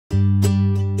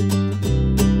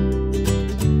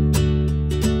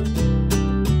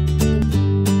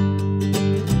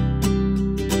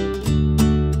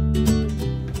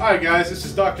Hi guys, this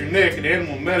is Dr. Nick at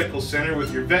Animal Medical Center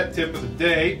with your vet tip of the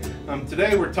day.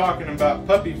 Today we're talking about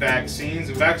puppy vaccines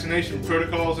and vaccination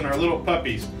protocols in our little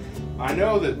puppies. I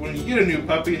know that when you get a new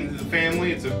puppy into the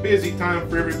family, it's a busy time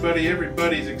for everybody.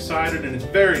 Everybody's excited and it's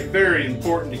very, very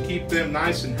important to keep them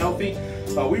nice and healthy.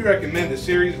 We recommend a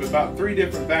series of about 3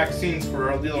 different vaccines for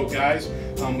our little guys.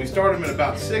 We start them at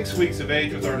about 6 weeks of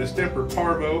age with our distemper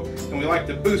parvo, and we like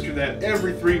to booster that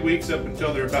every 3 weeks up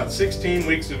until they're about 16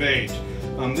 weeks of age.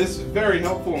 This is very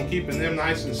helpful in keeping them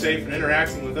nice and safe and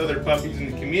interacting with other puppies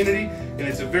in the community, and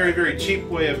it's a very, very cheap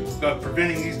way of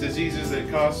preventing these diseases that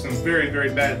cause some very,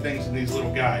 very bad things in these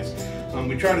little guys.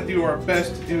 We try to do our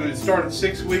best to do it start at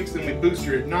 6 weeks, then we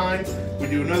booster at 9. We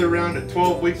do another round at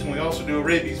 12 weeks, and we also do a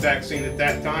rabies vaccine at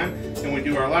that time. And we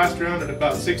do our last round at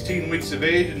about 16 weeks of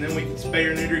age, and then we can spay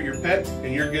or neuter your pet,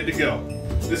 and you're good to go.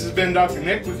 This has been Dr.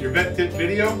 Nick with your vet tip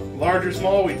video. Large or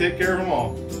small, we take care of them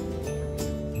all.